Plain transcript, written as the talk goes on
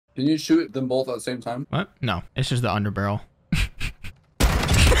Can you shoot them both at the same time? What? No, it's just the underbarrel.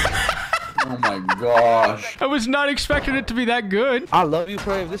 Oh my gosh. I was not expecting it to be that good. I love you,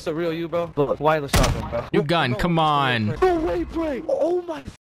 Prey. If this is a real you, bro. Look, wireless shotgun, bro. New gun, come on. No way, Prey. Oh my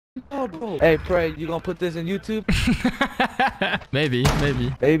God, bro. Hey, Prey, you gonna put this in YouTube? Maybe.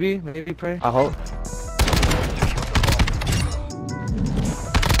 Maybe, Prey. I hope.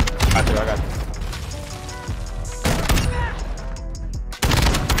 I got you.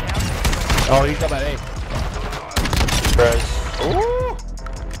 Oh, he's up at 8. Prey. Ooh.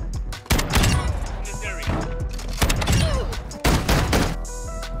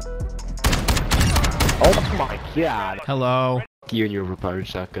 Oh my God. Hello. You and your overpowered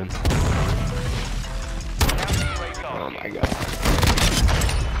shotgun. Oh my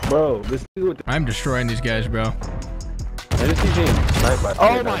God. Bro, this dude. I'm destroying these guys, bro.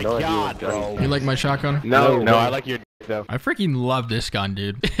 Oh my God, bro. You like my shotgun? No, I like your though. I freaking love this gun,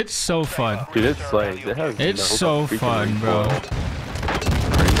 dude. It's so fun. Dude, it's like, It's so fun, bro.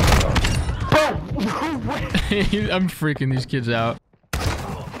 I'm freaking these kids out.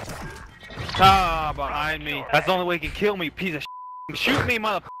 Ah, behind me. That's the only way you can kill me, piece of shit. Shoot me,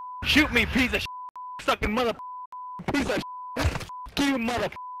 mother. Shoot me, piece of shit. Sucking mother. Piece of shit. You mother.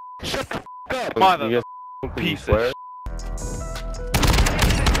 Shut the up, mother. Piece of shit.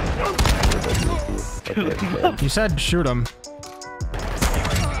 You said shoot him.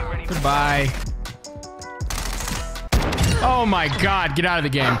 Goodbye. Oh my God, get out of the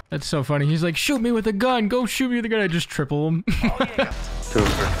game. That's so funny. He's like, shoot me with a gun. Go shoot me with a gun. I just triple him. Two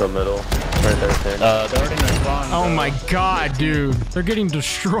for the middle. Right there, Sam. They're already in their spawn, Oh my God, dude. They're getting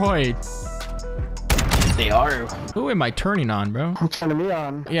destroyed. They are. Who am I turning on, bro? I'm turning me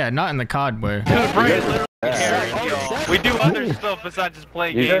on. Yeah, not in the COD way. We do other stuff besides just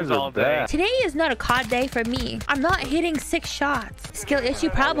play games all day. Today is not a COD day for me. I'm not hitting 6 shots. Skill issue,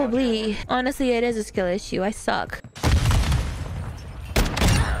 probably. Honestly, it is a skill issue. I suck.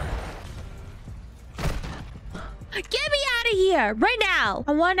 Get me out of here right now.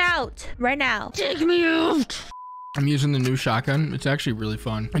 I want out right now. Take me out. I'm using the new shotgun. It's actually really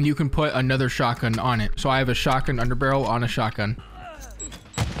fun. And you can put another shotgun on it. So I have a shotgun underbarrel on a shotgun.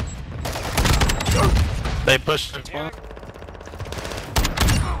 They pushed it.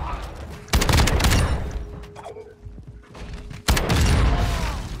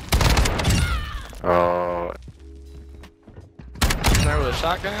 Oh. There with a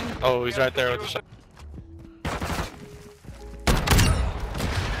shotgun? Oh, he's right there with the shotgun.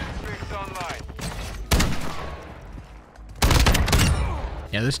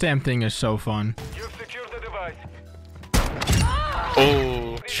 Yeah, this damn thing is so fun.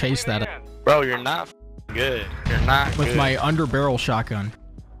 Oh, Chase that bro, you're not good. You're not with good. my underbarrel shotgun.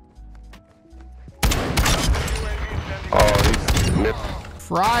 Oh,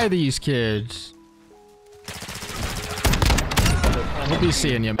 Fry these kids. We'll be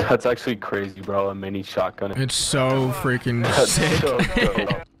seeing you. that's actually crazy, bro. A mini shotgun. It's so freaking That's sick. so dope.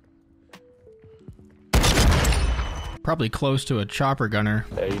 Probably close to a chopper gunner.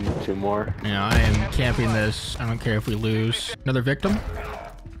 Hey, you need 2 more. Yeah, I am camping this. I don't care if we lose. Another victim?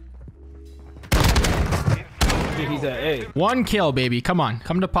 He's at 8. 1 kill, baby. Come on.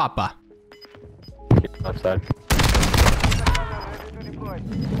 Come to Papa. Outside.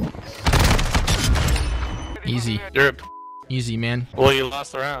 Easy. You're Easy, man. well, you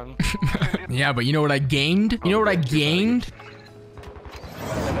lost the round. Yeah, but you know what I gained? You know what I gained?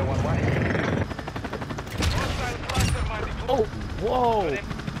 Oh, whoa.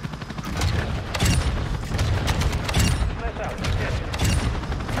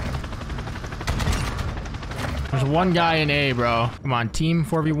 There's 1 guy in A, bro. Come on, team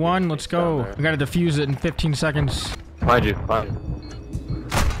 4v1. Let's go. We gotta defuse it in 15 seconds. Behind you.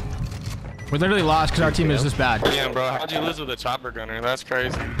 We're literally lost because our team is this bad. Damn, bro, how'd you lose with a chopper gunner? That's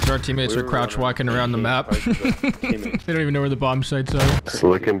crazy. 'Cause our teammates are crouch walking around the map. They don't even know where the bomb sites are. It's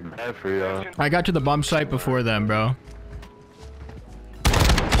looking bad for you. I got to the bomb site before them, bro.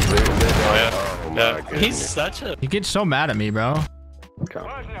 Oh, Yeah, my he's goodness. such a. He gets so mad at me, bro. Okay.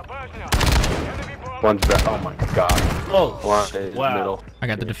 One's back. Oh my God. Oh, One wow. middle. I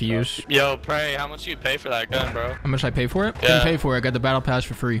got the defuse. Yo, Prey, how much you pay for that gun, bro? How much I pay for it? Yeah. Didn't pay for it. I got the battle pass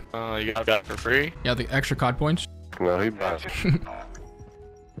for free. Oh, you got it for free? Yeah, the extra COD points. No, he bought.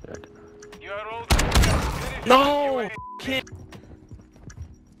 No! Kid.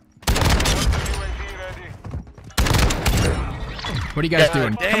 What are you guys God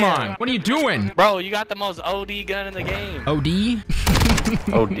doing? damn. Come on. What are you doing? Bro, you got the most OD gun in the game. OD?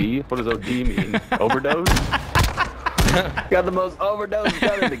 OD? What does OD mean? Overdose? Got the most overdose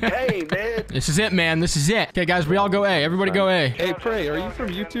gun in the game, man. This is it, man. This is it. Okay, guys, we all go A. Everybody go A. Hey, Prey, are you from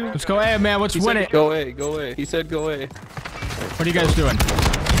YouTube? Let's go A, man. Let's win it. Go A, go A. He said go A. What are you guys doing?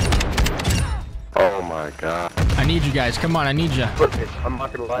 Oh my god. I need you guys. Come on, I need you. I'm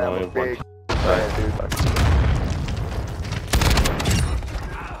not gonna lie, I'm a big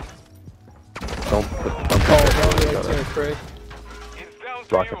Don't put the Prey.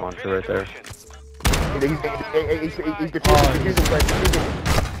 rocket launcher right there. He's defusing.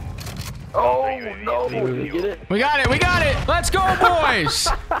 Oh no! Did you get it? We got it. We got it. Let's go, boys.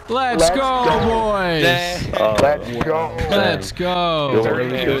 Let's go, boys. Let's go. Let's go.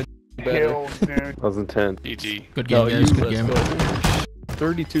 Really good. Kills, dude. That was intense. GG. Good game, guys. Good game.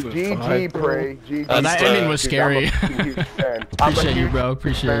 32 and GG, 5, bro. Prey. GG. That ending was scary. Appreciate you, bro.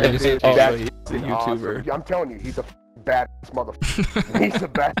 Appreciate it. He's a YouTuber. I'm telling you, he's a bad motherfucker. He's a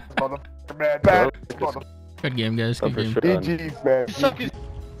bad motherfucker, man. Bad motherfucker. Good game, guys. Good game. GG's, man. GG's.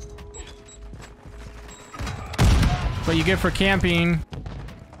 What you get for camping?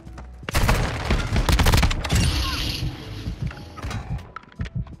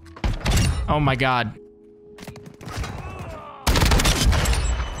 Oh my god.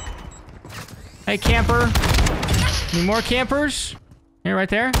 Hey, camper. Any more campers? Here, right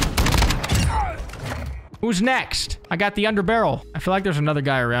there. Who's next? I got the underbarrel. I feel like there's another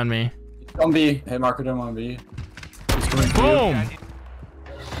guy around me. On B. Hey, marker him on B. He's coming to you. Boom!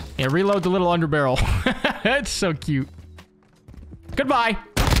 Yeah, reload the little underbarrel. That's so cute. Goodbye.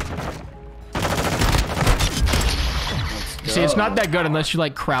 See, it's not that good unless you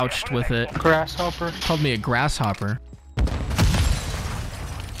like crouched with it. Grasshopper. Called me a grasshopper.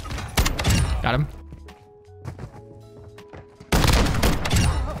 Got him.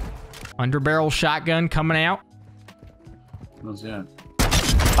 Underbarrel shotgun coming out. What's that?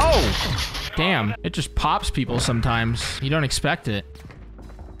 Oh! Damn. It just pops people sometimes. You don't expect it.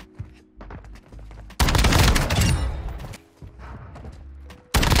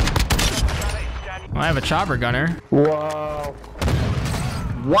 Well, I have a chopper gunner. Wow.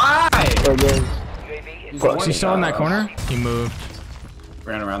 Why? Is he still in that corner? He moved.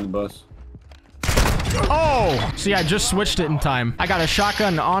 Ran around the bus. Oh! See, I just switched it in time. I got a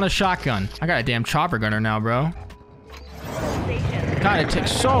shotgun on a shotgun. I got a damn chopper gunner now, bro. God, it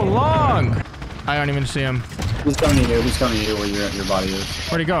takes so long. I don't even see him. He's coming to you. He's coming to you where your body is.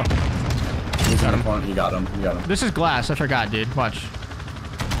 Where'd he go? He's got him. You got him. You got him. This is glass. I forgot, dude. Watch.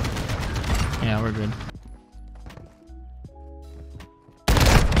 Yeah, we're good.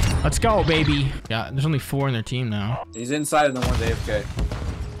 Let's go, baby. Yeah, there's only 4 in their team now. He's inside and the one's AFK.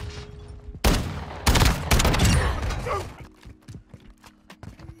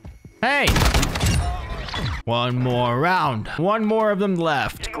 Hey! One more round. One more of them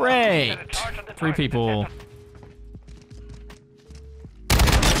left. Great. 3 people.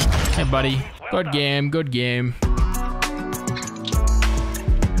 Hey, buddy. Good game. Good game.